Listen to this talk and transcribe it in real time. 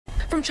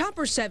From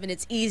Chopper 7,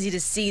 it's easy to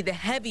see the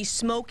heavy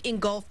smoke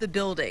engulf the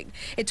building.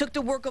 It took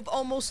the work of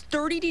almost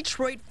 30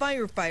 Detroit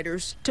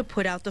firefighters to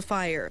put out the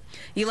fire.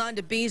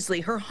 Yolanda Beasley,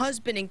 her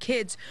husband and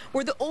kids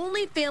were the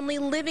only family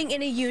living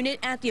in a unit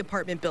at the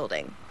apartment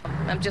building.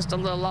 I'm just a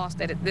little lost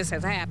that this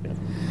has happened.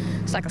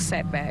 It's like a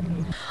setback.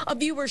 A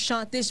viewer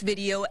shot this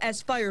video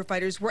as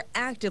firefighters were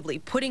actively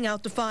putting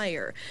out the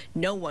fire.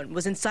 No one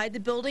was inside the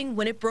building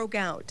when it broke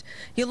out.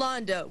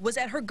 Yolanda was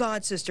at her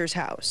godsister's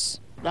house.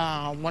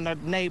 One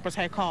of the neighbors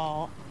had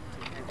called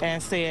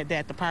and said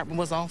that the apartment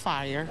was on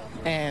fire,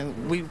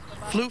 and we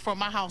flew from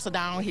my house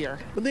down here.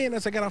 But then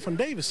as I got off from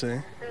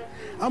Davidson,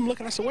 I'm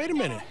looking, I said, wait a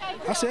minute.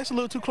 I said, that's a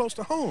little too close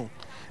to home.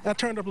 And I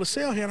turned up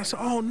LaSalle here and I said,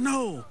 oh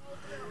no.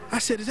 I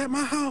said, is that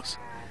my house?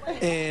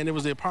 And it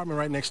was the apartment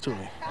right next to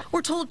me.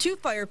 We're told 2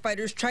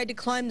 firefighters tried to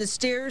climb the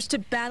stairs to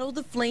battle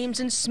the flames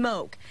and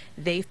smoke.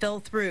 They fell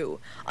through.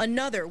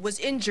 Another was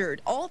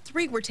injured. All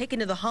 3 were taken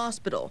to the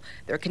hospital.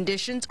 Their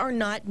conditions are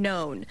not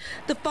known.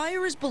 The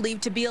fire is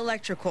believed to be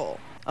electrical.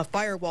 A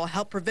firewall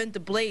helped prevent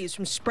the blaze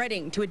from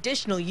spreading to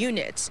additional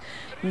units.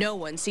 No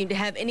one seemed to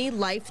have any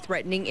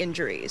life-threatening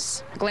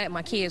injuries. Glad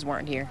my kids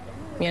weren't here.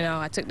 You know,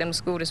 I took them to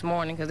school this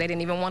morning because they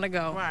didn't even want to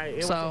go. Right, it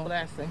was a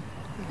blessing.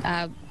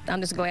 I'm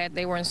just glad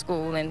they were in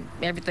school and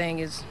everything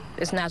it's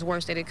not as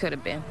worse than it could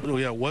have been. Yeah,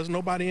 there was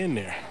nobody in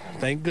there.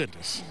 Thank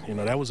goodness. You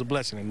know, that was a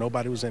blessing and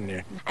nobody was in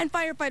there. And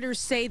firefighters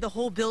say the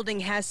whole building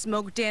has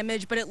smoke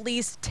damage, but at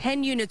least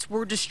 10 units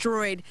were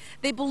destroyed.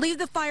 They believe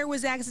the fire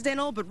was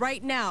accidental, but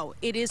right now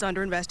it is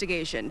under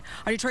investigation.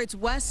 On Detroit's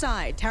west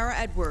side, Tara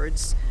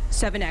Edwards,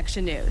 7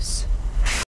 Action News.